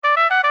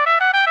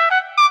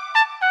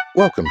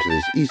Welcome to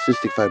this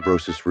E-Cystic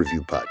Fibrosis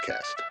Review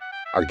podcast.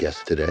 Our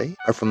guests today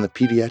are from the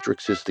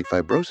Pediatric Cystic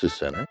Fibrosis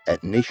Center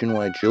at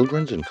Nationwide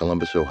Children's in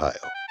Columbus, Ohio.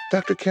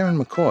 Dr. Karen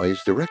McCoy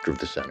is director of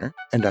the center,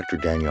 and Dr.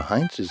 Daniel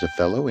Heinz is a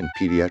fellow in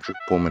pediatric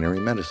pulmonary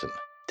medicine.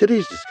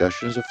 Today's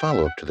discussion is a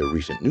follow-up to the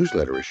recent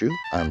newsletter issue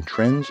on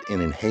trends in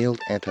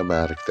inhaled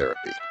antibiotic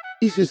therapy.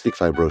 E-Cystic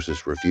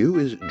Fibrosis Review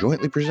is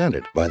jointly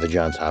presented by the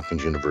Johns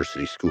Hopkins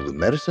University School of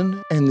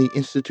Medicine and the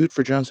Institute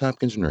for Johns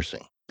Hopkins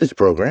Nursing. This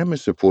program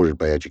is supported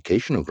by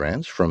educational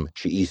grants from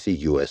GEC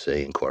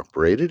USA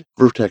Incorporated,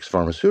 Vertex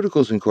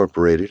Pharmaceuticals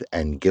Incorporated,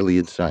 and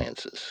Gilead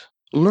Sciences.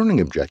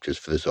 Learning objectives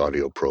for this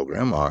audio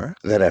program are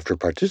that after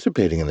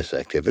participating in this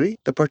activity,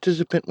 the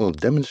participant will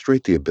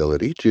demonstrate the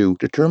ability to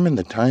determine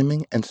the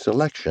timing and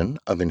selection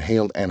of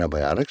inhaled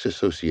antibiotics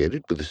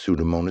associated with the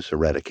Pseudomonas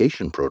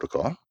eradication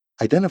protocol,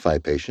 identify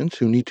patients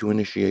who need to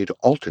initiate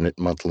alternate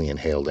monthly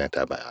inhaled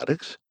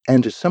antibiotics,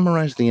 and to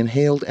summarize the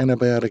inhaled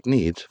antibiotic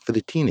needs for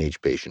the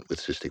teenage patient with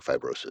cystic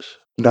fibrosis.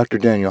 Dr.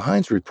 Daniel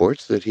Heinz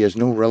reports that he has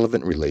no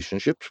relevant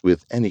relationships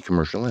with any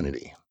commercial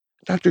entity.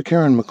 Dr.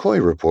 Karen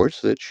McCoy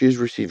reports that she has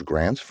received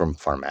grants from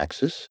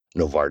Pharmaxis,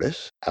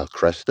 Novartis,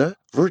 Alcresta,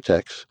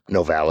 Vertex,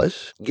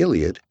 Novalis,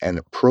 Gilead, and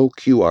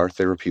ProQR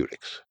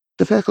Therapeutics.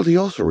 The faculty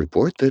also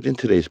report that in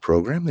today's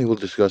program they will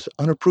discuss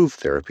unapproved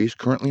therapies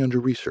currently under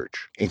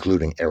research,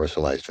 including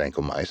aerosolized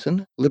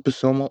vancomycin,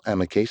 liposomal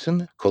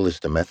amikacin,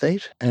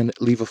 cholistomethate, and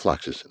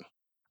levofloxacin.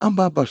 I'm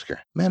Bob Busker,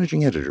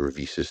 managing editor of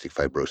E-Cystic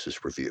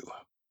Fibrosis Review.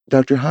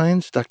 Dr.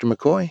 Heinz, Dr.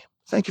 McCoy,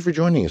 thank you for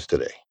joining us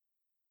today.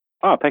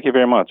 Oh, thank you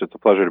very much. It's a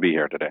pleasure to be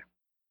here today.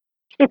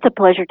 It's a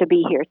pleasure to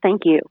be here.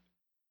 Thank you.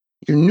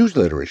 Your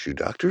newsletter issue,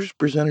 doctors,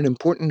 presented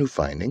important new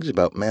findings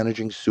about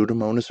managing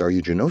Pseudomonas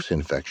aeruginosa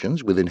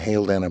infections with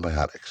inhaled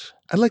antibiotics.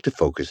 I'd like to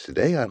focus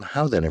today on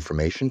how that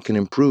information can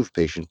improve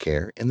patient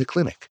care in the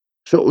clinic.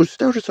 So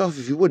start us off,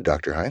 if you would,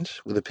 Dr.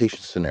 Heinz, with a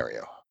patient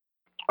scenario.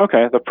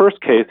 Okay, the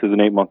first case is an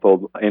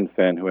 8-month-old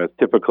infant who has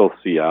typical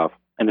CF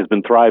and has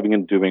been thriving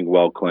and doing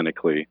well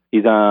clinically.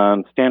 He's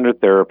on standard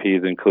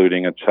therapies,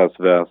 including a chest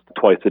vest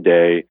twice a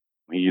day.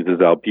 He uses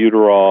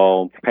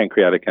albuterol,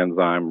 pancreatic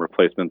enzyme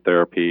replacement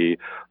therapy,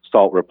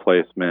 salt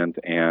replacement,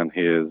 and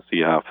his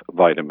CF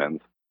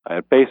vitamins.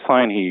 At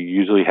baseline, he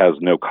usually has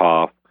no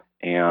cough.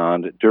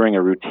 And during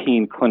a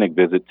routine clinic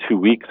visit 2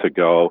 weeks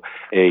ago,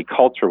 a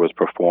culture was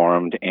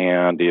performed,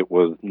 and it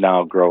was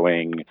now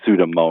growing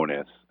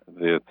Pseudomonas.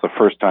 It's the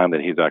first time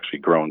that he's actually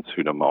grown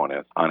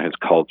Pseudomonas on his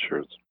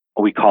cultures.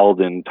 We called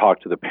and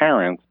talked to the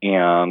parents,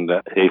 and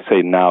they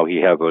say now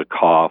he has a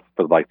cough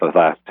for like the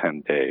last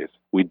 10 days.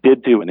 We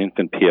did do an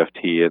infant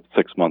PFT at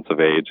 6 months of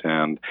age,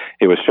 and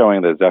it was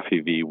showing that his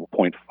FEV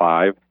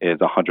 0.5 is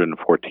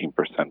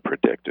 114%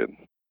 predicted.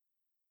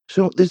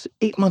 So this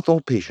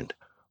 8-month-old patient,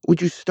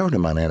 would you start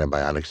him on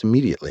antibiotics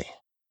immediately?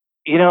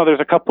 You know,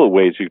 there's a couple of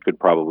ways you could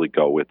probably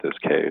go with this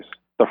case.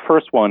 The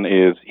first one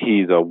is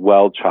he's a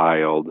well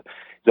child.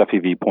 His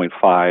FEV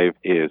 0.5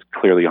 is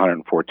clearly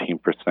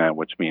 114%,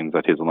 which means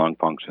that his lung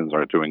functions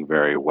are doing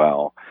very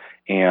well.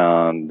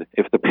 And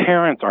if the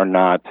parents are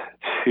not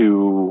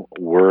too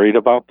worried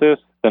about this,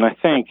 then I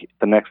think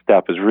the next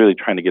step is really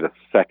trying to get a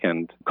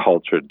second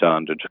culture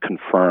done to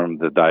confirm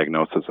the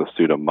diagnosis of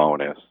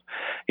Pseudomonas.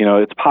 You know,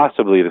 it's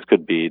possibly this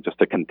could be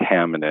just a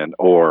contaminant,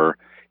 or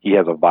he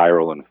has a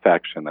viral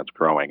infection that's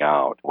growing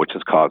out, which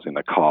is causing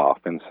the cough.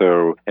 And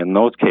so in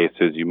those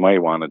cases, you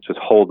might want to just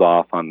hold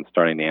off on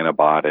starting the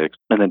antibiotics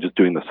and then just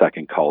doing the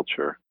second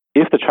culture.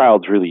 If the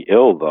child's really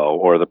ill, though,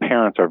 or the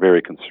parents are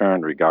very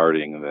concerned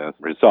regarding this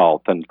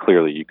result, then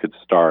clearly you could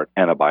start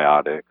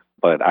antibiotics.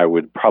 But I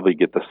would probably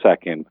get the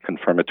second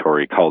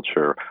confirmatory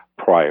culture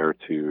prior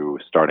to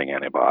starting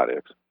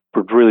antibiotics.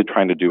 We're really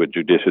trying to do a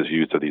judicious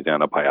use of these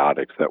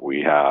antibiotics that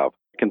we have.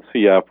 In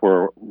CF,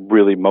 we're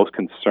really most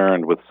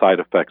concerned with side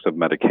effects of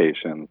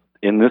medications.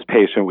 In this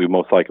patient, we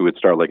most likely would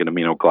start like an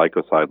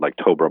aminoglycoside like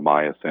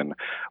tobramycin,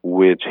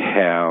 which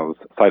has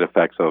side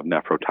effects of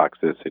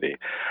nephrotoxicity.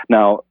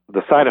 Now,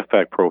 the side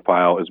effect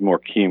profile is more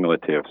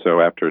cumulative. So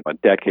after a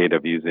decade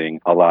of using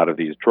a lot of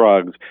these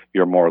drugs,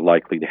 you're more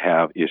likely to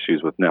have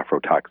issues with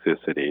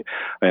nephrotoxicity.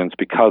 And it's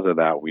because of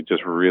that, we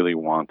just really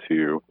want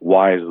to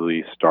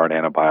wisely start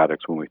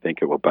antibiotics when we think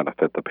it will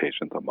benefit the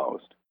patient the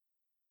most.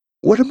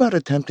 What about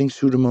attempting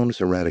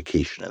Pseudomonas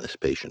eradication in this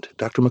patient?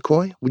 Dr.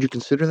 McCoy, would you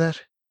consider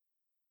that?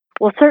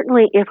 Well,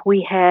 certainly if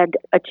we had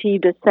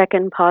achieved a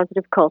second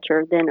positive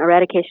culture, then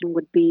eradication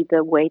would be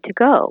the way to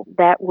go.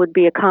 That would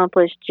be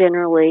accomplished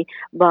generally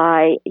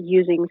by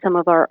using some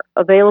of our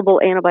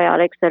available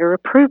antibiotics that are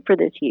approved for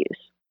this use.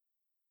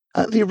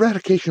 The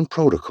eradication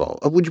protocol,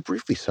 would you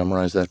briefly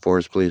summarize that for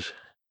us, please?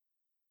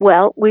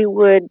 Well, we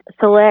would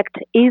select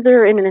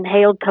either an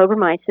inhaled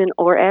tobramycin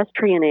or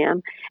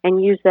aztreonam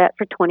and use that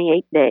for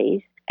 28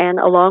 days. And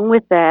along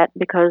with that,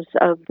 because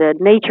of the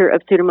nature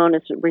of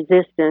Pseudomonas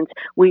resistance,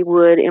 we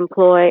would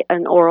employ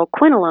an oral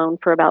quinolone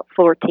for about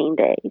 14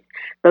 days.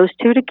 Those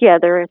two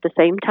together at the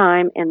same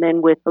time, and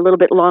then with a little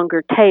bit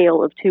longer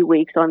tail of 2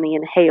 weeks on the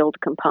inhaled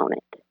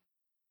component.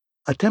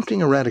 Attempting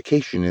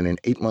eradication in an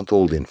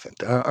 8-month-old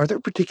infant, are there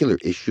particular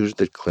issues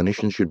that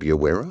clinicians should be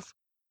aware of?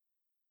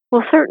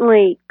 Well,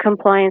 certainly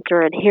compliance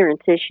or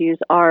adherence issues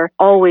are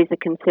always a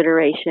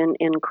consideration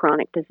in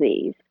chronic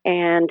disease.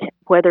 And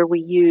whether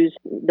we use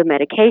the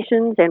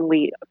medications and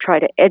we try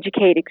to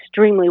educate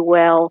extremely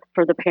well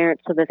for the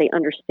parents so that they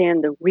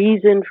understand the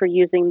reason for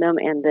using them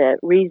and the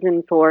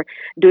reason for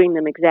doing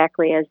them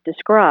exactly as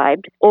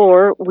described,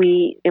 or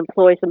we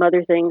employ some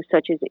other things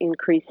such as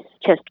increased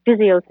chest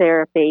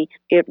physiotherapy,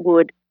 it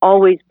would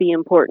always be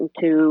important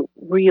to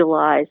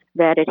realize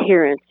that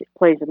adherence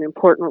plays an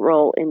important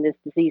role in this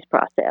disease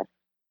process.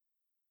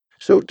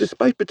 So,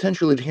 despite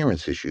potential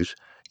adherence issues,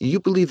 you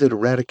believe that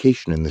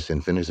eradication in this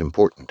infant is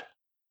important.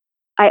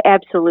 I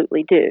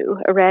absolutely do.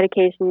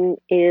 Eradication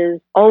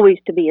is always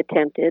to be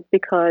attempted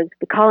because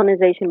the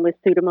colonization with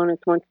Pseudomonas,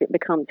 once it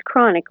becomes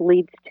chronic,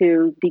 leads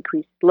to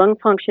decreased lung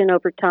function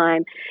over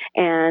time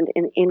and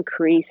an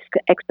increased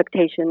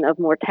expectation of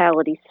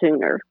mortality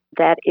sooner.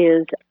 That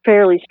is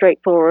fairly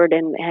straightforward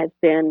and has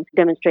been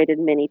demonstrated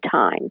many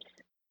times.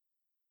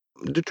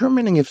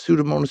 Determining if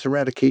Pseudomonas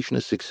eradication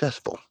is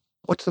successful,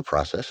 what's the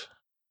process?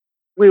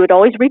 We would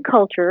always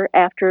reculture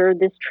after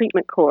this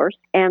treatment course,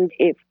 and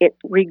if it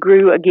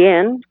regrew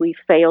again, we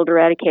failed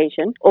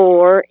eradication,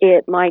 or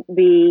it might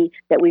be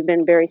that we've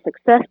been very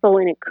successful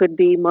and it could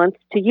be months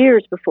to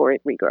years before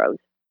it regrows.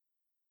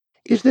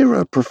 Is there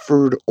a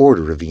preferred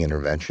order of the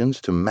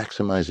interventions to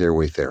maximize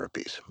airway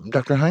therapies?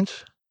 Dr.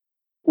 Heinz?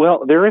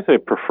 Well, there is a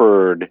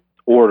preferred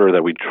order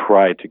that we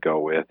try to go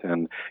with,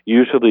 and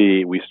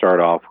usually we start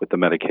off with the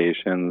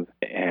medications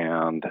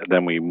and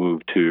then we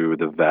move to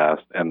the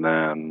vest, and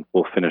then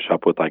we'll finish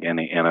up with like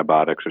any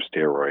antibiotics or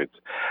steroids.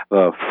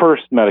 The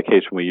first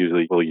medication we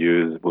usually will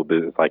use will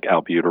be like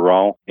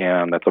albuterol,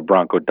 and that's a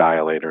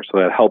bronchodilator, so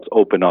that helps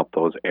open up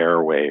those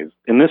airways.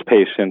 In this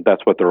patient,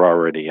 that's what they're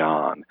already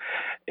on.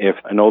 If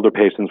in older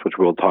patients, which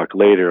we'll talk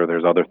later,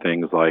 there's other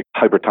things like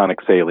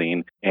hypertonic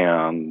saline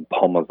and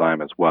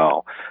pulmozyme as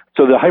well.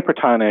 So the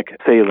hypertonic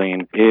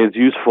saline is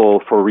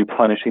useful for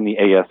replenishing the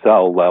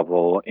ASL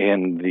level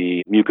in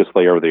the mucus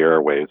layer of the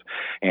airways.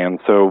 And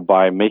so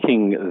by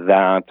making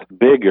that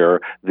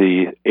bigger,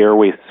 the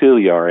airway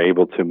cilia are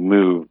able to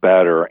move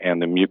better,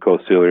 and the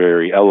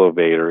mucociliary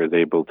elevator is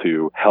able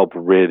to help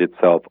rid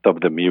itself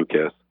of the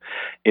mucus.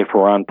 If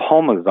we're on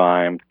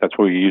pulmozyme, that's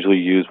what we usually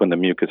use when the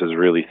mucus is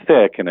really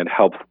thick, and it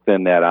helps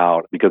thin that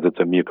out because it's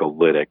a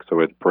mucolytic, so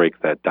it breaks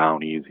that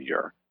down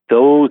easier.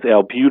 Those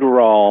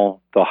albuterol,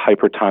 the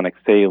hypertonic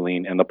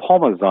saline, and the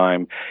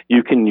pulmozyme,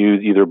 you can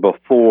use either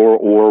before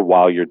or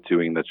while you're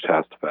doing the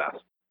chest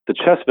vest. The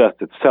chest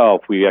vest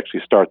itself, we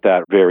actually start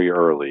that very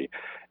early.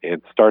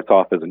 It starts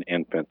off as an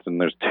infant,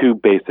 and there's two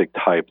basic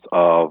types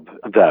of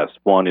vests.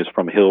 One is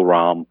from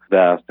Hillrom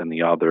vest, and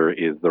the other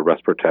is the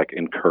Respirotec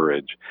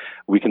Encourage.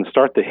 We can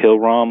start the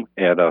Hillrom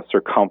at a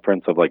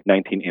circumference of like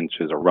 19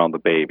 inches around the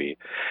baby,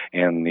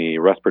 and the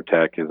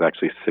Respirotec is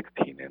actually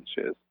 16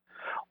 inches.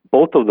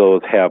 Both of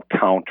those have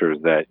counters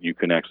that you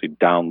can actually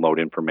download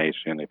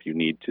information if you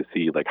need to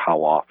see like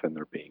how often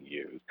they're being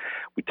used.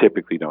 We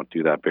typically don't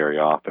do that very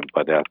often,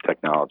 but that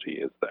technology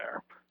is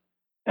there.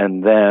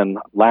 And then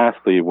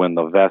lastly, when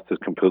the vest is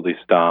completely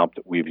stopped,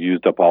 we've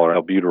used up all our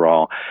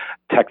albuterol.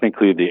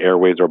 Technically, the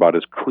airways are about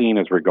as clean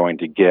as we're going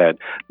to get.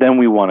 Then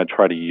we want to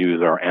try to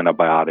use our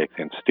antibiotics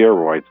and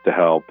steroids to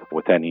help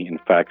with any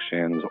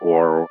infections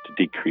or to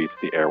decrease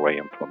the airway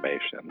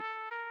inflammation.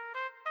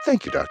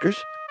 Thank you, doctors.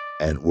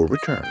 And we'll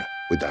return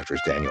with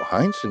Doctors Daniel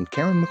Heinz and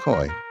Karen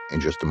McCoy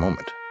in just a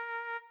moment.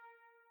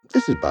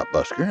 This is Bob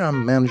Busker.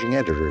 I'm managing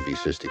editor of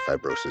eCystic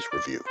Fibrosis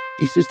Review.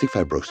 eCystic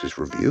Fibrosis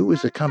Review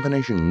is a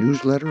combination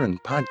newsletter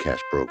and podcast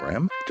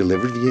program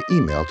delivered via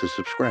email to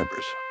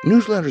subscribers.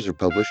 Newsletters are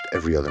published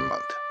every other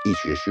month.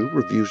 Each issue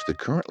reviews the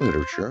current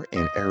literature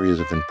in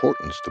areas of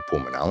importance to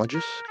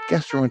pulmonologists,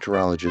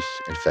 gastroenterologists,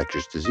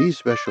 infectious disease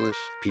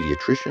specialists,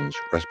 pediatricians,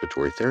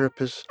 respiratory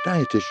therapists,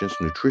 dietitians,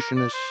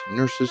 nutritionists,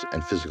 nurses,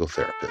 and physical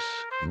therapists.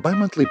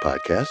 Bi-monthly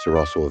podcasts are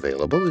also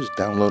available as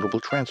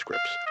downloadable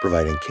transcripts,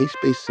 providing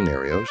case-based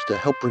scenarios to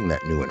help bring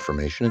that new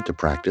information into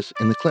practice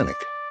in the clinic.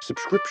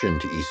 Subscription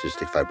to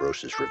eCystic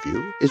Fibrosis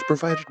Review is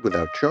provided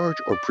without charge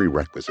or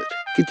prerequisite.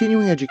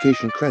 Continuing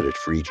education credit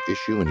for each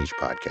issue and each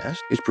podcast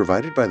is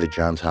provided by the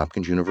Johns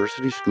Hopkins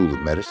University School of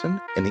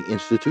Medicine and the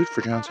Institute for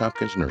Johns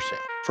Hopkins Nursing.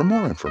 For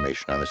more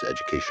information on this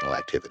educational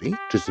activity,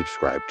 to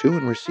subscribe to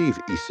and receive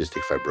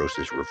eCystic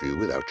Fibrosis Review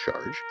without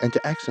charge, and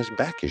to access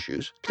back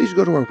issues, please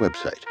go to our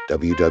website,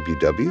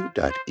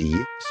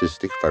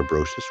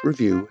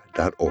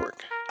 www.ecysticfibrosisreview.org.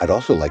 I'd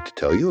also like to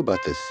tell you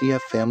about the CF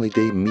Family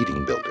Day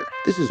Meeting Builder.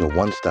 This is a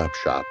one-stop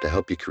shop to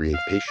help you create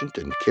patient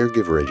and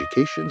caregiver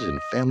educations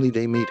and family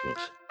day meetings.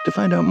 To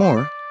find out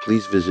more,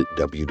 please visit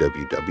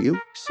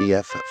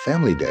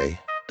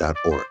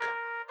www.cffamilyday.org.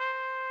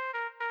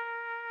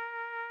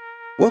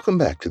 Welcome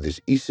back to this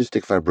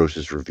eCystic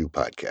Fibrosis Review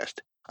podcast.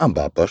 I'm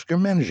Bob Busker,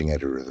 managing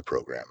editor of the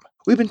program.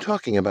 We've been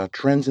talking about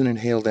trends in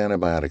inhaled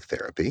antibiotic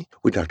therapy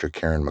with Dr.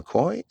 Karen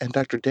McCoy and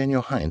Dr.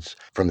 Daniel Heinz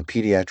from the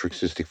Pediatric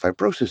Cystic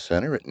Fibrosis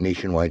Center at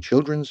Nationwide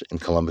Children's in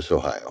Columbus,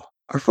 Ohio.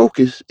 Our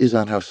focus is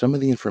on how some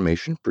of the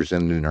information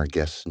presented in our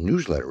guest's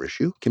newsletter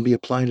issue can be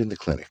applied in the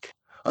clinic.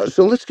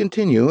 So let's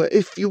continue,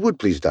 if you would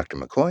please, Dr.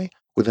 McCoy,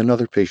 with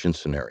another patient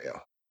scenario.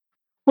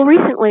 Well,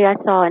 recently I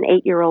saw an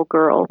 8-year-old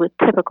girl with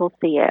typical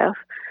CF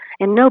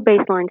and no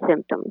baseline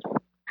symptoms.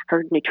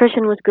 Her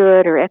nutrition was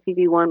good, her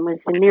FEV1 was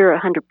near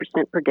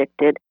 100%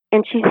 predicted,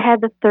 and she's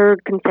had the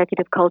third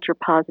consecutive culture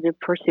positive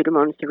for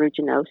Pseudomonas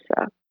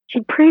aeruginosa.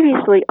 She'd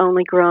previously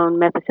only grown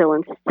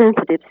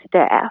methicillin-sensitive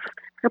staph.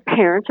 Her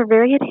parents are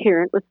very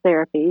adherent with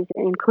therapies,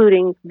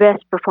 including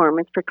VEST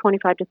performance for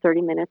 25 to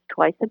 30 minutes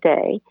twice a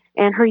day,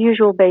 and her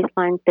usual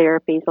baseline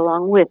therapies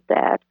along with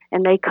that,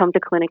 and they come to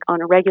clinic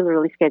on a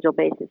regularly scheduled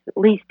basis, at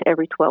least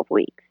every 12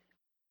 weeks.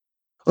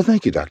 Well,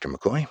 thank you, Dr.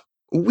 McCoy.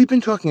 We've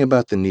been talking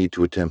about the need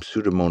to attempt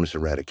Pseudomonas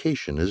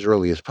eradication as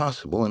early as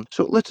possible, and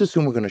so let's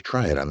assume we're going to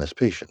try it on this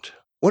patient.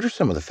 What are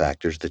some of the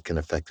factors that can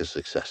affect the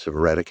success of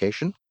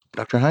eradication?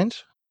 Dr.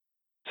 Hines?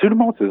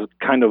 Pseudomonas is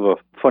kind of a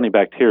funny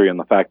bacteria in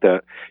the fact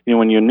that,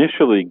 when you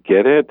initially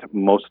get it,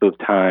 most of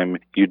the time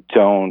you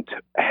don't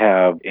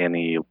have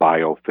any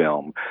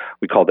biofilm.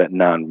 We call that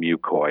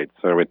non-mucoid.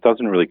 So it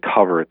doesn't really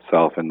cover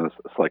itself in this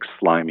like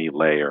slimy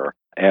layer.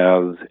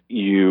 As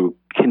you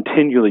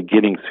continually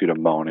getting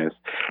Pseudomonas,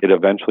 it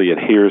eventually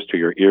adheres to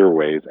your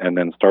airways and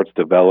then starts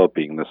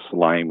developing the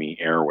slimy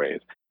airways.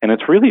 And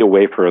it's really a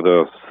way for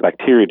the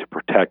bacteria to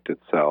protect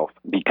itself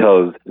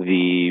because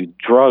the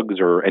drugs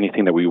or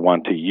anything that we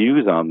want to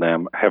use on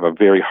them have a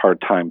very hard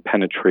time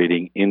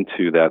penetrating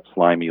into that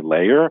slimy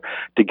layer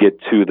to get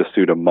to the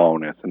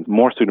Pseudomonas. And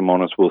more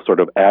Pseudomonas will sort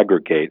of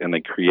aggregate and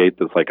they create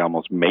this like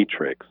almost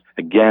matrix,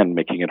 again,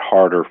 making it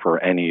harder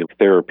for any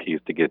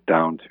therapies to get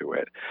down to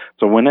it.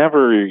 So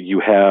whenever you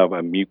have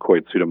a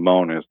mucoid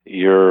Pseudomonas,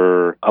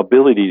 your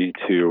ability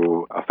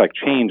to affect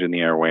change in the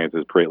airways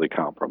is greatly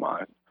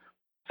compromised.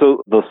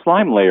 So the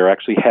slime layer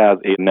actually has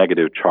a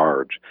negative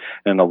charge,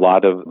 and a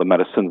lot of the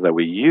medicines that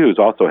we use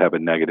also have a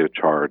negative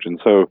charge.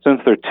 And so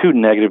since they're two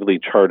negatively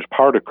charged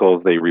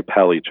particles, they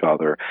repel each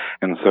other,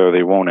 and so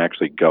they won't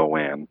actually go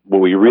in. What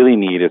we really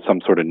need is some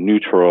sort of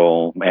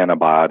neutral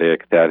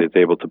antibiotic that is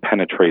able to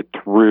penetrate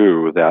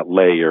through that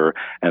layer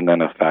and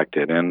then affect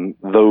it. And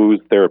those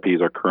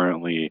therapies are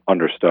currently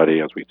under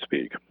study as we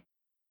speak.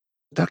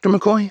 Dr.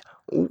 McCoy,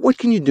 what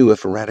can you do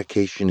if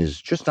eradication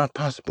is just not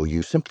possible?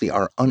 You simply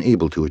are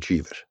unable to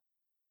achieve it.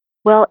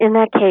 Well, in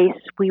that case,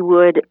 we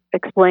would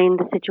explain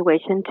the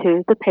situation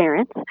to the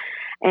parents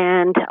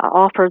and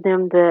offer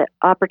them the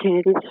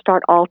opportunity to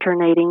start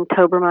alternating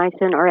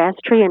tobramycin or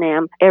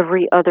aztreonam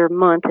every other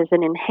month as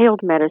an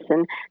inhaled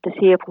medicine to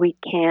see if we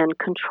can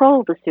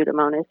control the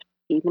Pseudomonas,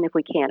 even if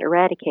we can't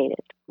eradicate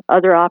it.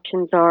 Other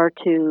options are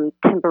to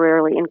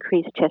temporarily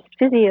increase chest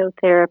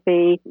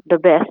physiotherapy, the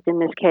best in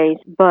this case,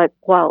 but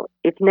while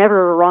it's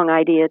never a wrong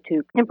idea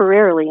to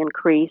temporarily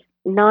increase,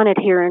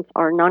 non-adherence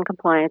or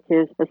non-compliance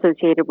is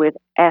associated with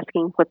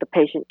asking what the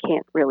patient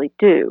can't really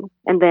do.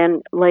 And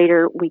then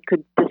later we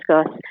could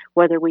discuss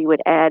whether we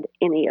would add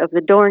any of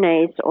the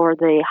Dornase or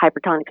the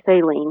hypertonic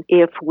saline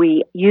if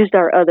we used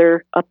our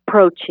other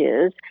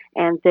approaches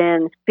and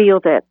then feel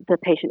that the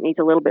patient needs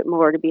a little bit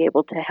more to be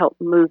able to help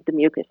move the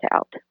mucus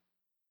out.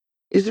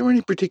 Is there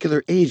any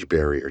particular age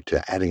barrier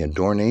to adding a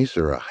Dornase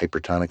or a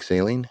hypertonic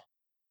saline?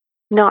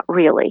 Not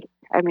really.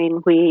 I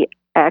mean, we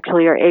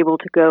actually are able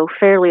to go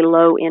fairly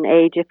low in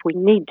age if we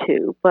need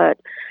to, but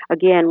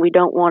again, we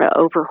don't want to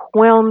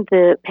overwhelm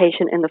the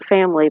patient and the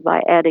family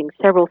by adding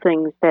several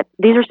things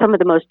these are some of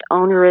the most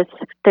onerous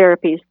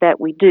therapies that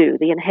we do,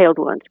 the inhaled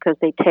ones, because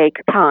they take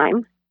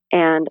time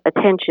and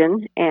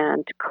attention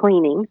and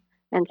cleaning,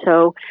 and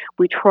so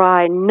we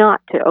try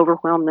not to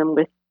overwhelm them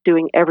with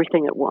doing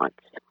everything at once.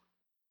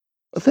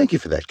 Well, thank you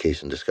for that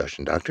case and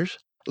discussion, doctors.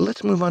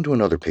 Let's move on to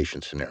another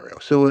patient scenario.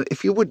 So,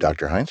 if you would,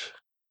 Dr. Hines.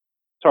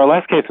 So our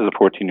last case is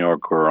a 14-year-old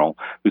girl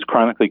who's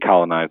chronically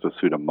colonized with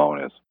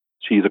Pseudomonas.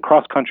 She's a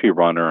cross-country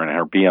runner, and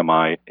her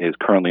BMI is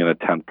currently in the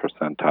 10th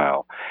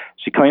percentile.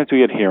 She claims to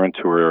be adherent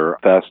to her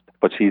VEST,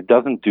 but she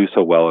doesn't do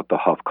so well at the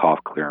huff-cough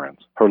clearance.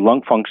 Her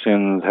lung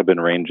functions have been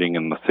ranging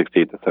in the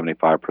 68 to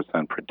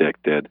 75%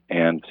 predicted,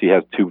 and she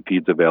has tube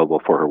feeds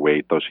available for her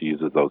weight, though she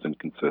uses those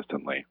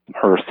inconsistently.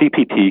 Her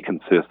CPT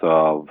consists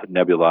of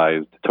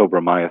nebulized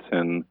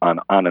tobramycin on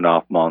and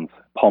off months,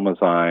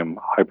 pulmozyme,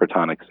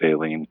 hypertonic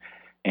saline,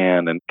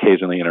 and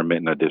occasionally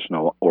intermittent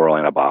additional oral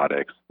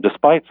antibiotics.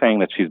 Despite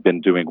saying that she's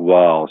been doing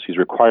well, she's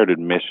required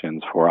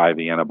admissions for IV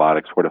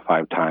antibiotics 4 to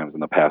 5 times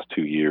in the past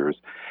 2 years.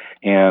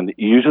 And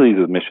usually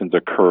the admissions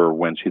occur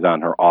when she's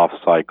on her off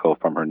cycle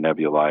from her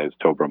nebulized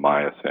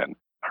tobramycin.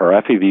 Her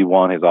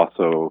FEV1 has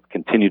also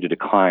continued to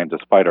decline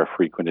despite our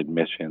frequent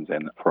admissions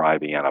and for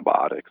IV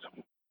antibiotics.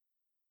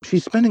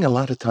 She's spending a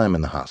lot of time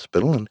in the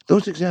hospital, and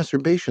those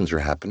exacerbations are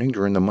happening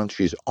during the month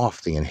she's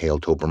off the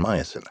inhaled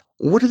tobramycin.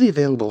 What are the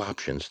available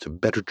options to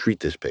better treat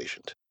this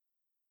patient?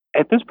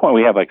 At this point,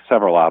 we have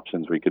several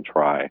options we could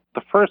try.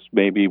 The first,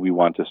 maybe we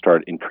want to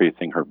start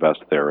increasing her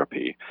VEST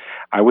therapy.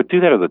 I would do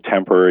that as a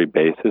temporary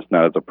basis,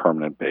 not as a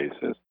permanent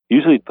basis.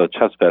 Usually the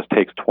chest vest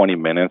takes 20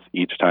 minutes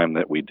each time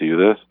that we do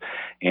this,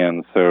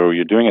 and so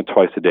you're doing it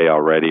twice a day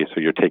already, so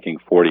you're taking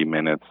 40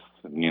 minutes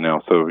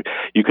So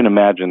you can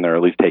imagine they're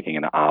at least taking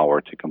an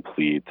hour to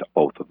complete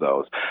both of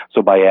those.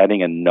 So by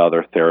adding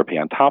another therapy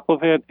on top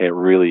of it, it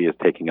really is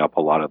taking up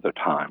a lot of their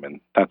time. And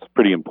that's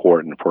pretty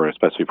important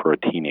especially for a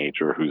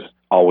teenager who's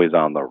always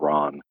on the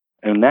run.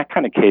 In that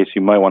kind of case,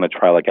 you might want to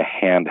try like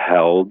a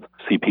handheld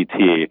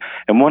CPT,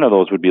 and one of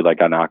those would be like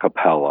an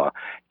acapella.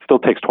 It still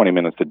takes 20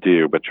 minutes to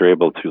do, but you're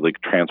able to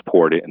like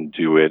transport it and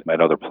do it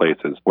at other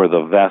places where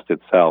the vest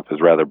itself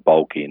is rather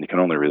bulky and it can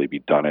only really be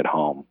done at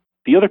home.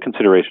 The other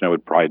consideration I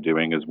would try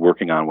doing is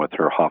working on with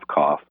her huff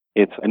cough.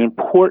 It's an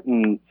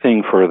important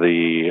thing for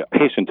the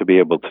patient to be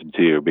able to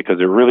do because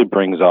it really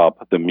brings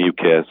up the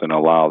mucus and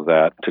allows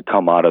that to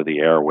come out of the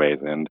airways.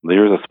 And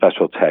there's a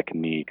special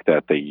technique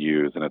that they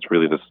use, and it's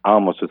really just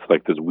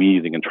like this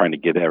wheezing and trying to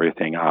get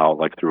everything out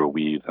like through a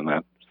wheeze, and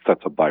that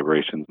sets up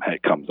vibrations and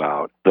it comes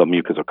out. The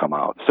mucus will come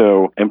out.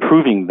 So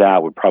improving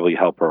that would probably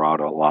help her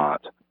out a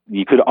lot.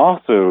 You could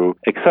also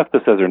accept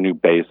this as her new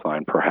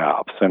baseline,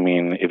 perhaps. I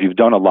mean, if you've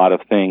done a lot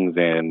of things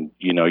and,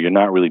 you're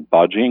not really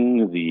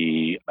budging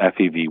the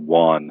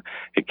FEV1,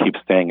 it keeps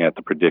staying at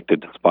the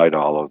predicted despite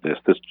all of this.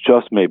 This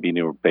just may be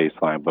new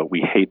baseline, but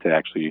we hate to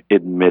actually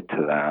admit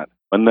to that.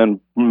 And then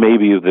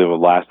maybe the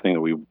last thing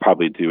that we would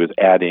probably do is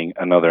adding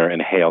another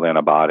inhaled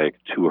antibiotic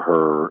to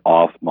her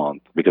off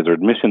month, because her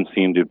admissions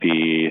seem to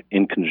be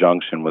in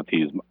conjunction with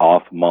these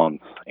off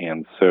months.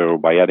 And so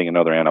by adding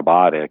another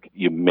antibiotic,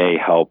 you may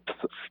help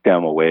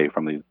stem away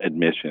from these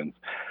admissions.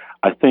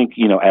 I think,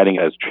 adding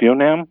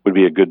aztreonam would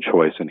be a good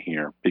choice in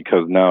here,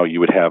 because now you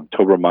would have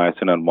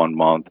tobramycin on 1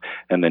 month,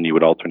 and then you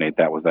would alternate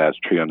that with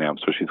aztreonam,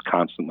 so she's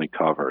constantly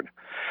covered.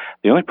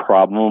 The only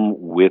problem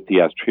with the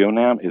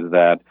aztreonam is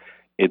that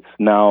it's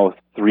now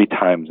 3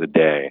 times a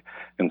day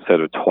instead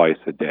of twice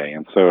a day.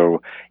 And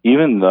so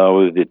even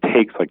though it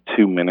takes like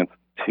 2 minutes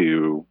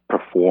to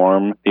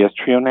perform the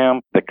aztreonam,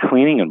 the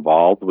cleaning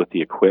involved with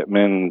the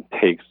equipment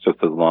takes just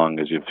as long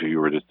as if you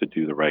were just to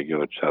do the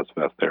regular chest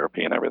vest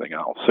therapy and everything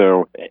else.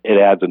 So it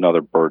adds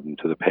another burden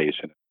to the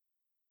patient.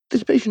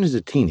 This patient is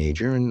a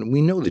teenager, and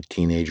we know that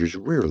teenagers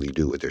rarely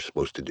do what they're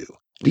supposed to do.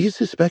 Do you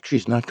suspect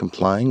she's not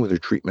complying with her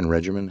treatment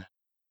regimen?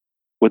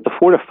 With the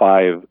 4 to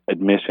 5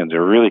 admissions, it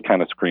really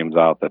kind of screams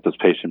out that this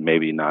patient may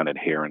be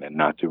non-adherent and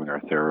not doing her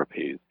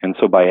therapies. And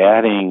so by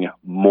adding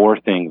more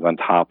things on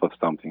top of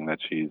something that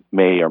she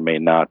may or may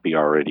not be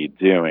already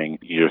doing,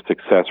 your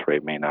success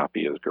rate may not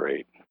be as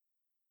great.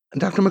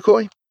 Dr.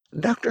 McCoy,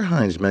 Dr.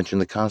 Hines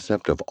mentioned the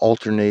concept of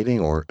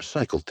alternating or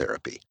cycle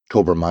therapy,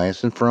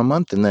 tobramycin for a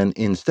month, and then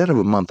instead of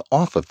a month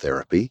off of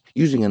therapy,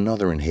 using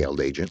another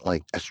inhaled agent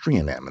like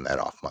aztreonam in that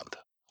off month.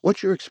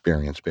 What's your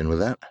experience been with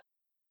that?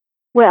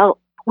 Well,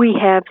 we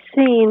have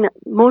seen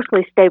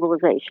mostly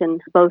stabilization,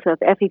 both of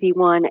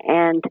FEV1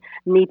 and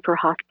need for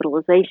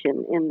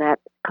hospitalization in that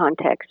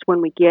context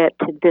when we get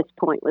to this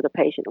point with a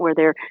patient where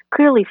they're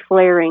clearly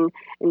flaring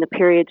in the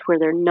periods where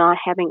they're not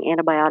having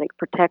antibiotic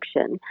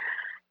protection.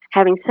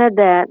 Having said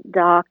that,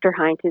 Dr.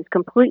 Hines is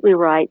completely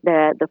right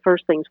that the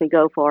first things we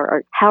go for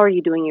are, how are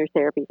you doing your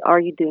therapies? Are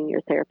you doing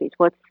your therapies?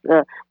 What's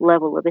the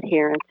level of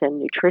adherence and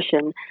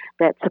nutrition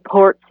that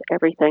supports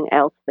everything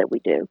else that we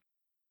do?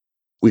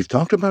 We've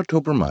talked about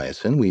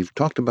tobramycin, we've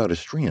talked about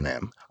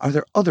aztreonam. Are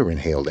there other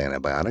inhaled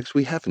antibiotics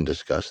we haven't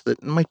discussed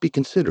that might be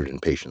considered in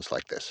patients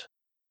like this?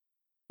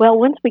 Well,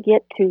 once we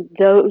get to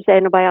those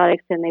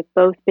antibiotics and they've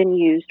both been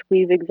used,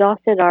 we've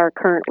exhausted our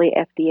currently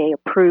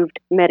FDA-approved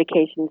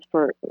medications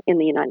in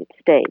the United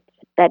States.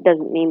 That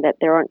doesn't mean that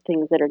there aren't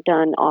things that are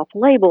done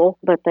off-label,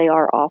 but they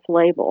are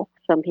off-label.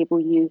 Some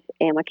people use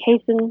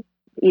amikacin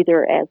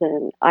either as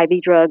an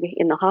IV drug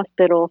in the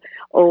hospital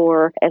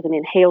or as an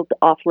inhaled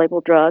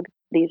off-label drug.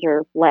 These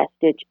are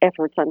last-ditch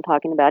efforts I'm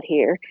talking about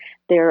here.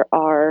 There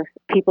are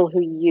people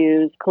who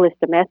use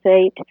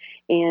colistamethate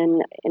in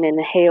an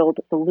inhaled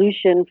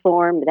solution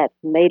form that's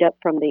made up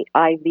from the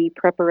IV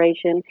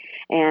preparation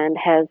and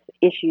has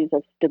issues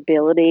of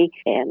stability,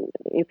 and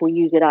if we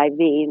use it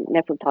IV,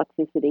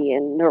 nephrotoxicity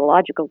and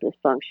neurological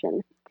dysfunction.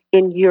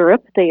 In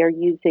Europe, they are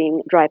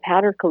using dry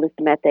powder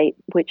colistamethate,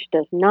 which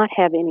does not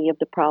have any of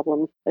the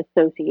problems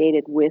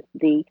associated with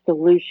the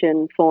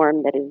solution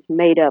form that is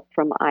made up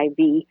from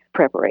IV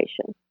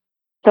preparation.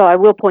 So I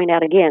will point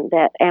out again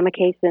that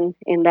amikacin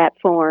in that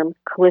form,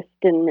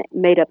 colistin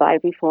made up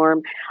IV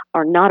form,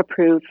 are not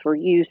approved for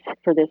use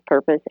for this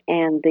purpose,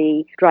 and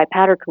the dry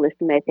powder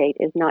colistamethate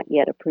is not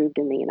yet approved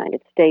in the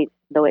United States,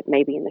 though it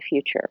may be in the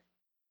future.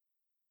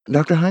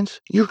 Dr.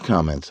 Hines, your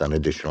comments on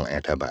additional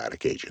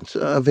antibiotic agents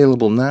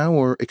available now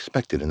or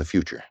expected in the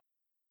future?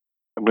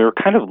 We're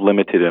kind of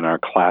limited in our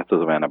classes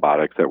of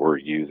antibiotics that we're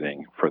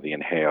using for the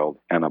inhaled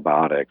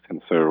antibiotics.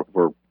 And so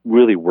we're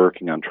really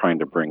working on trying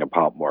to bring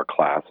about more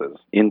classes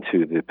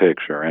into the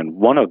picture. And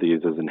one of these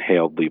is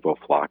inhaled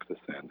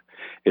levofloxacin.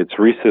 It's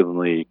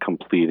recently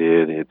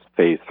completed its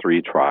phase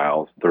 3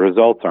 trials. The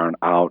results aren't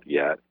out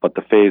yet, but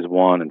the phase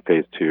 1 and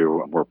phase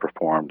 2 were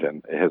performed,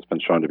 and it has been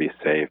shown to be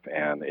safe,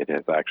 and it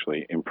has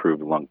actually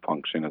improved lung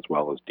function as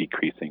well as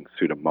decreasing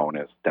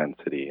Pseudomonas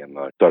density in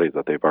the studies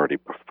that they've already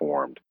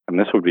performed. And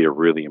this would be a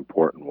really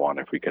important one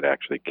if we could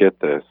actually get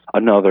this.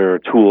 Another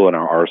tool in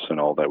our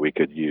arsenal that we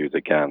could use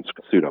against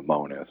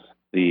Pseudomonas.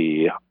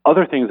 The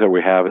other things that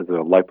we have is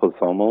a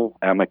liposomal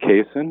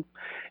amikacin.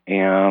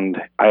 And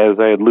as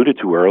I alluded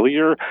to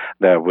earlier,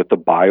 that with the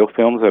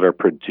biofilms that are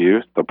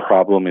produced, the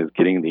problem is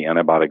getting the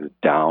antibiotics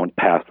down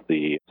past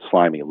the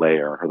slimy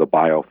layer or the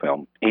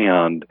biofilm.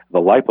 And the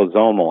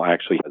liposomal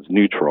actually is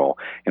neutral.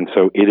 And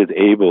so it is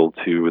able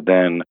to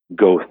then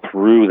go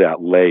through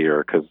that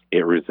layer because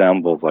it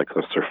resembles like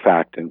a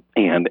surfactant.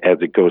 And as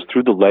it goes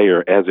through the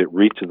layer, as it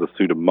reaches the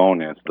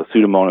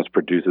Pseudomonas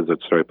produces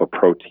its type of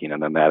protein,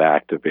 and then that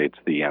activates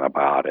the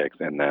antibiotics,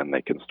 and then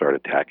they can start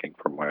attacking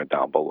from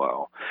down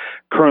below.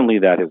 Currently,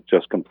 that has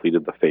just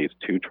completed the phase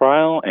 2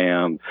 trial,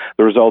 and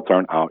the results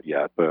aren't out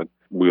yet, but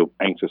we're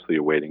anxiously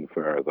awaiting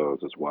for those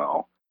as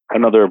well.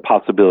 Another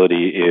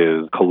possibility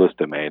is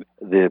colistamate.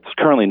 It's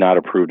currently not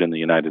approved in the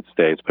United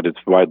States, but it's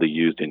widely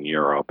used in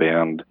Europe.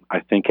 And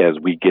I think as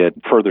we get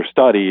further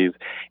studies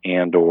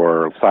and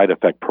or side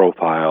effect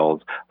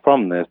profiles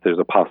from this, there's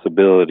a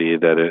possibility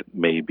that it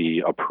may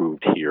be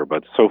approved here.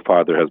 But so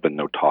far, there has been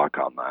no talk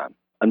on that.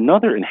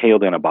 Another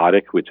inhaled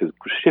antibiotic, which is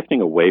shifting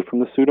away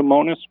from the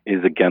Pseudomonas,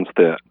 is against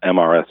the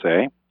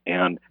MRSA.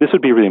 And this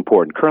would be really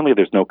important. Currently,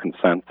 there's no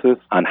consensus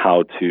on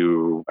how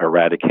to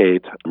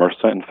eradicate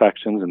MRSA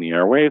infections in the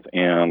airways,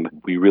 and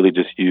we really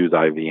just use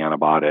IV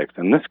antibiotics.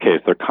 In this case,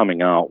 they're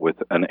coming out with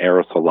an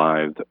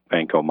aerosolized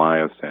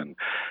vancomycin.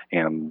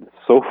 And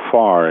so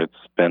far, it's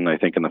been, I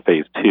think, in the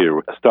phase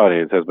 2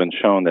 studies, has been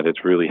shown that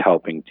it's really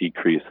helping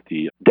decrease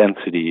the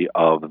density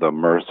of the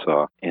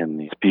MRSA in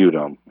the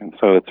sputum. And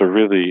so it's a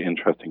really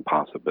interesting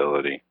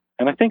possibility.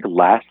 And I think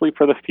lastly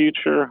for the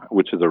future,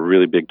 which is a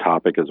really big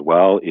topic as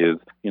well, is,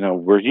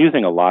 we're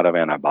using a lot of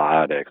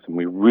antibiotics and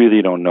we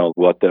really don't know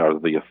what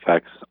the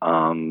effects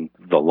on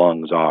the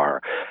lungs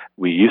are.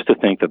 We used to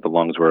think that the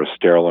lungs were a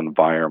sterile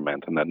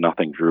environment and that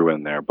nothing grew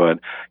in there. But,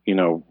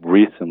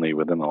 recently,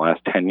 within the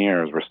last 10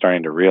 years, we're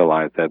starting to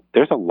realize that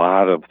there's a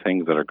lot of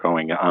things that are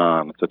going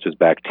on, such as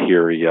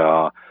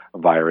bacteria,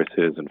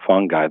 viruses, and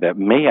fungi that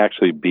may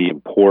actually be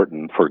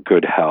important for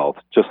good health.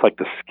 Just like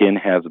the skin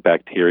has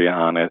bacteria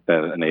on it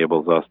that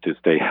enables us to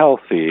stay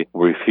healthy,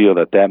 we feel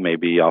that that may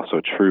be also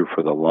true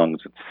for the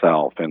lungs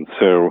itself. And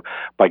so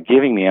by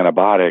giving the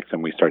antibiotics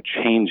and we start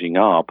changing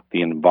up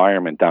the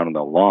environment down in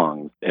the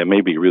lungs, it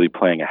may be really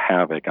playing a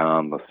havoc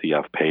on the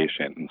CF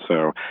patient. And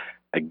so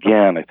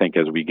again, I think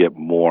as we get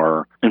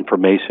more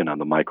information on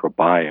the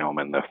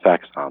microbiome and the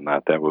effects on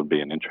that, that would be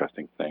an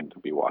interesting thing to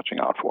be watching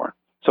out for.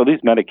 So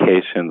these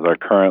medications are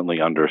currently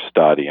under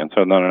study, and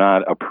so they're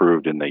not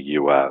approved in the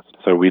U.S.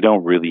 So we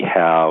don't really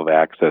have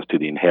access to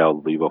the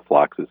inhaled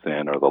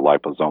levofloxacin or the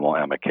liposomal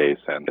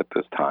amikacin at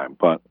this time,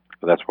 but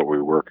that's what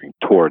we're working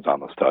towards on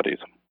the studies.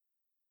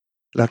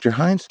 Dr.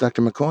 Hines,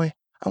 Dr. McCoy,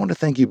 I want to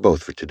thank you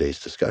both for today's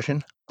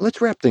discussion.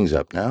 Let's wrap things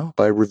up now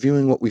by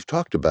reviewing what we've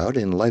talked about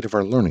in light of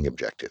our learning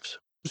objectives.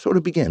 So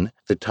to begin,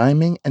 the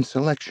timing and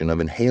selection of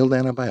inhaled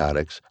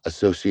antibiotics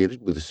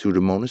associated with the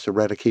Pseudomonas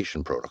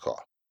eradication protocol.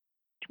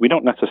 We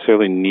don't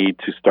necessarily need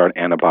to start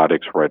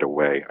antibiotics right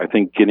away. I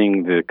think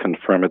getting the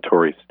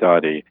confirmatory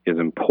study is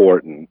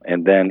important.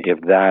 And then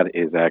if that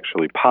is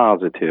actually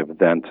positive,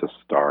 then to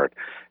start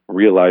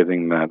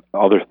realizing that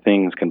other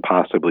things can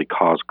possibly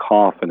cause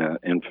cough in an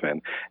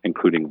infant,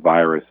 including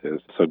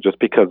viruses. So just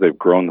because they've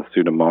grown the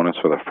Pseudomonas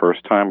for the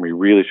first time, we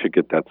really should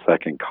get that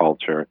second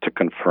culture to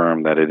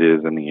confirm that it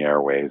is in the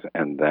airways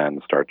and then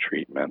start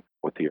treatment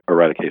with the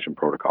eradication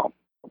protocol.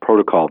 The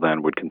protocol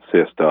then would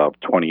consist of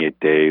 28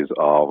 days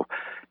of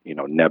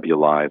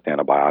nebulized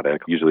antibiotic.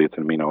 Usually it's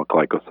an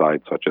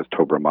aminoglycoside such as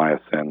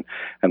tobramycin,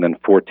 and then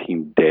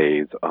 14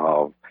 days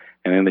of,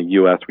 and in the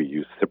U.S. we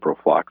use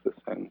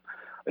ciprofloxacin,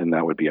 and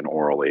that would be an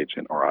oral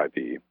agent or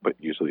IV, but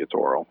usually it's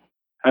oral.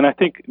 And I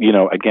think,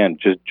 again,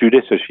 just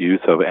judicious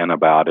use of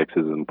antibiotics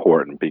is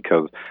important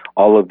because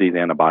all of these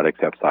antibiotics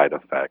have side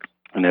effects.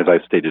 And as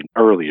I stated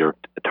earlier,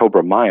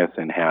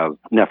 tobramycin has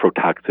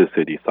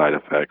nephrotoxicity side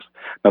effects.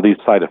 Now, these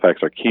side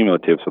effects are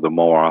cumulative, so the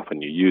more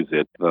often you use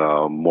it,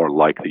 the more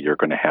likely you're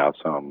going to have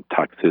some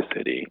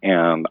toxicity.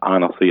 And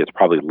honestly, it's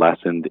probably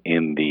lessened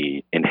in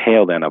the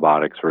inhaled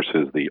antibiotics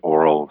versus the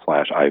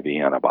oral/IV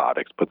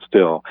antibiotics, but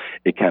still,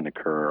 it can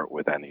occur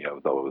with any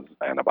of those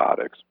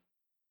antibiotics.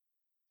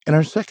 And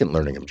our second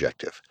learning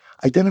objective,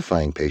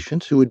 identifying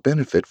patients who would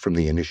benefit from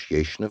the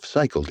initiation of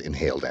cycled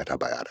inhaled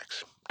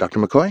antibiotics. Dr.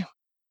 McCoy?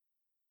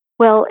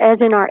 Well, as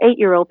in our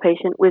 8-year-old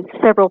patient with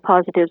several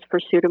positives for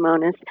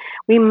Pseudomonas,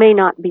 we may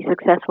not be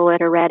successful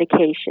at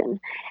eradication.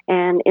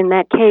 And in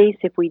that case,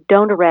 if we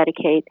don't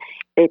eradicate,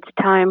 it's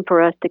time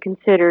for us to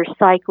consider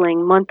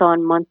cycling month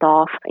on, month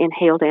off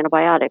inhaled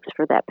antibiotics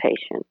for that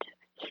patient.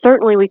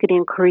 Certainly, we could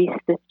increase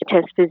the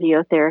chest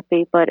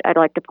physiotherapy, but I'd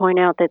like to point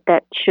out that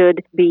that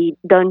should be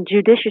done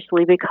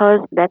judiciously because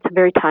that's a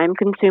very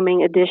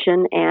time-consuming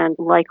addition and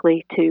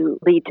likely to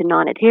lead to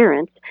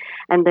non-adherence.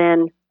 And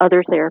then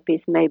other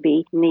therapies may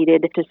be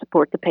needed to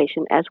support the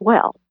patient as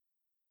well.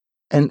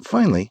 And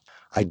finally,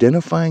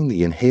 identifying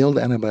the inhaled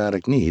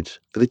antibiotic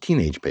needs for the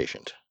teenage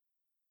patient.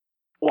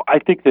 Well, I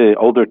think the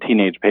older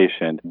teenage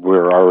patient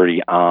were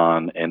already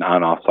on an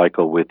on-off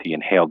cycle with the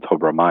inhaled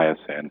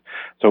tobramycin.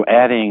 So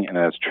adding an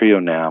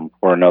aztreonam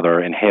or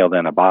another inhaled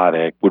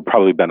antibiotic would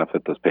probably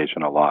benefit this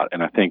patient a lot.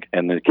 And I think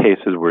in the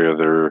cases where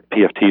their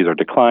PFTs are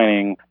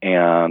declining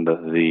and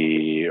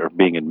they are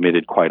being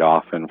admitted quite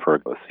often for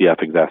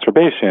CF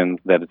exacerbations,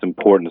 that it's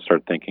important to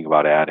start thinking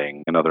about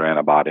adding another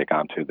antibiotic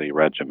onto the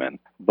regimen.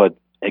 But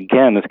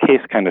again, this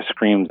case kind of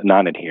screams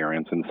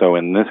non-adherence. And so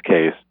in this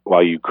case,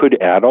 while you could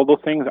add all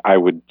those things, I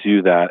would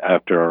do that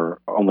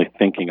after only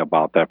thinking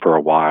about that for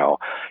a while.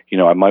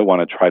 I might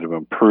want to try to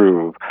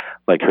improve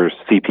like her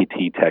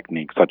CPT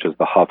techniques, such as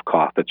the huff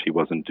cough that she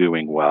wasn't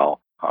doing well.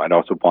 I'd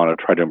also want to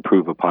try to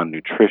improve upon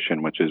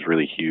nutrition, which is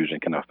really huge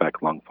and can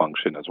affect lung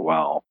function as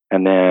well.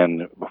 And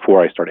then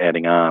before I start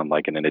adding on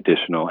like an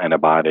additional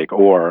antibiotic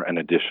or an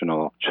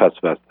additional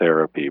chest vest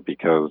therapy,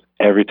 because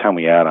every time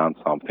we add on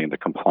something, the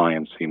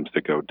compliance seems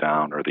to go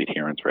down, or the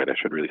adherence rate, I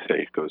should really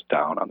say, goes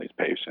down on these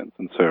patients.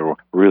 And so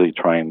really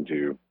trying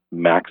to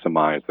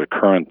maximize their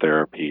current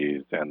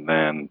therapies and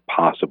then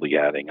possibly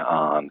adding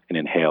on an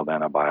inhaled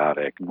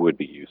antibiotic would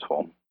be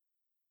useful.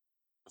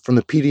 From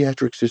the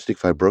Pediatric Cystic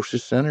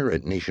Fibrosis Center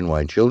at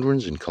Nationwide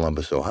Children's in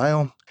Columbus,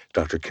 Ohio,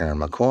 Dr. Karen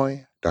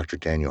McCoy, Dr.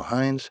 Daniel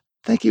Hines,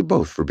 thank you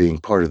both for being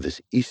part of this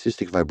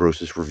E-Cystic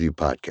Fibrosis Review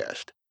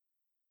podcast.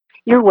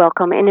 You're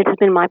welcome, and it has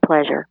been my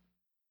pleasure.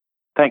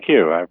 Thank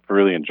you. I've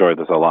really enjoyed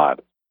this a lot.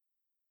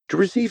 To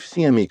receive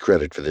CME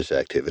credit for this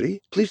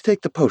activity, please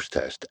take the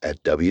post-test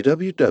at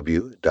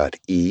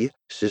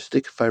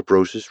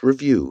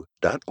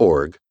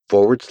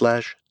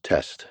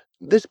www.ecysticfibrosisreview.org/test.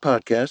 This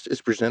podcast is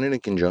presented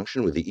in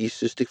conjunction with the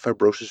E-Cystic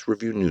Fibrosis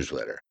Review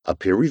newsletter, a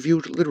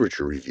peer-reviewed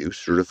literature review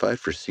certified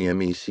for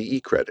CME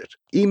CE credit,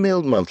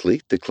 emailed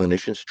monthly to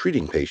clinicians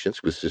treating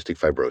patients with cystic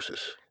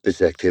fibrosis.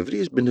 This activity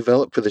has been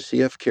developed for the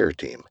CF care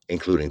team,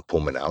 including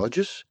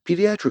pulmonologists,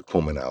 pediatric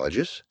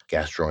pulmonologists,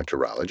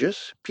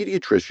 gastroenterologists,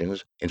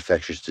 pediatricians,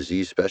 infectious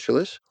disease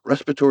specialists,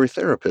 respiratory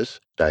therapists,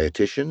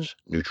 dietitians,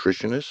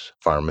 nutritionists,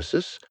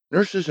 pharmacists,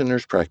 nurses and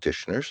nurse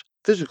practitioners,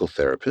 physical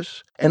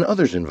therapists, and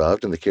others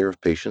involved in the care of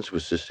patients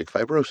with cystic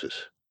fibrosis.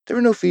 There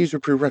are no fees or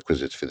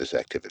prerequisites for this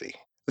activity.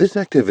 This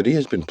activity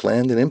has been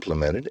planned and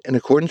implemented in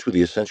accordance with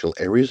the essential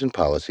areas and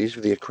policies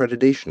of the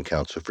Accreditation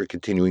Council for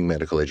Continuing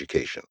Medical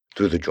Education,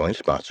 through the joint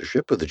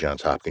sponsorship of the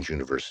Johns Hopkins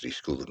University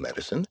School of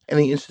Medicine and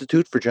the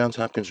Institute for Johns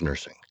Hopkins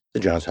Nursing. The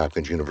Johns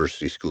Hopkins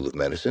University School of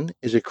Medicine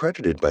is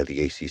accredited by the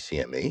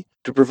ACCME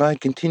to provide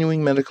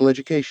continuing medical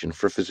education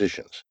for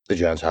physicians. The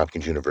Johns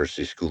Hopkins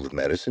University School of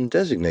Medicine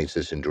designates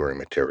this enduring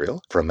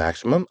material for a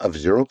maximum of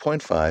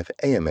 0.5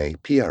 AMA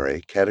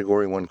PRA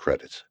Category 1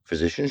 credits.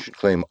 Physicians should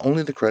claim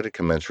only the credit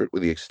commensurate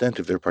with the extent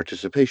of their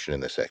participation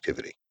in this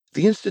activity.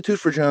 The Institute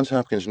for Johns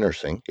Hopkins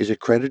Nursing is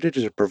accredited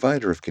as a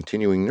provider of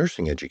continuing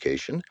nursing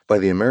education by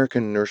the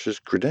American Nurses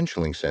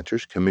Credentialing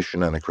Center's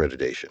Commission on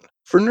Accreditation.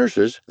 For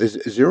nurses, this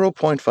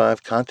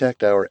 0.5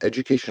 contact hour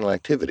educational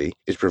activity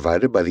is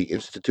provided by the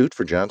Institute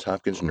for Johns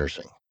Hopkins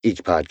Nursing.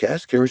 Each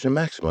podcast carries a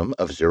maximum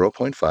of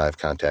 0.5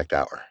 contact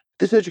hour.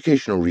 This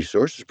educational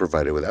resource is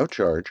provided without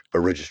charge, but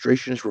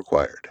registration is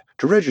required.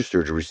 To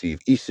register to receive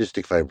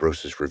E-Cystic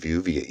Fibrosis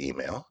Review via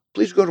email,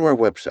 please go to our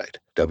website,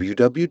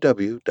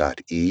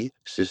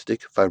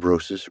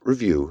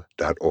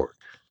 www.ecysticfibrosisreview.org.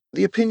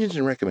 The opinions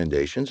and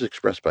recommendations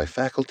expressed by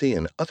faculty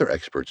and other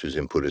experts whose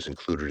input is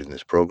included in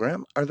this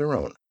program are their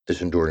own.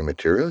 This enduring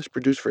material is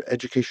produced for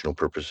educational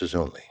purposes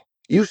only.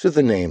 Use of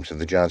the names of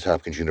the Johns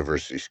Hopkins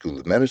University School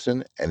of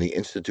Medicine and the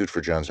Institute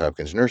for Johns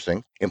Hopkins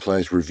Nursing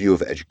implies review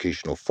of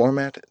educational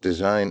format,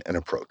 design, and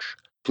approach.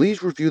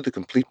 Please review the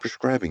complete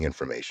prescribing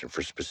information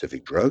for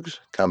specific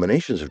drugs,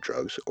 combinations of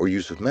drugs, or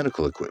use of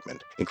medical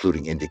equipment,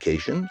 including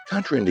indication,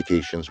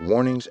 contraindications,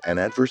 warnings, and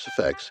adverse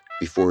effects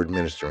before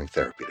administering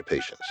therapy to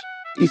patients.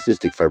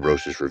 E-Cystic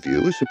Fibrosis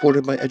Review is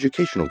supported by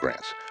educational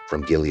grants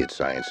from Gilead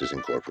Sciences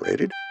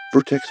Incorporated,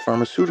 Vertex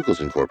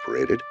Pharmaceuticals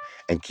Incorporated,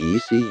 and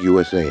KIEC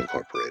USA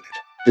Incorporated.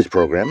 This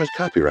program is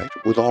copyright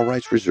with all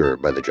rights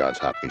reserved by the Johns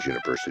Hopkins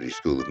University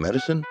School of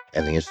Medicine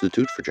and the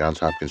Institute for Johns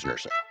Hopkins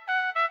Nursing.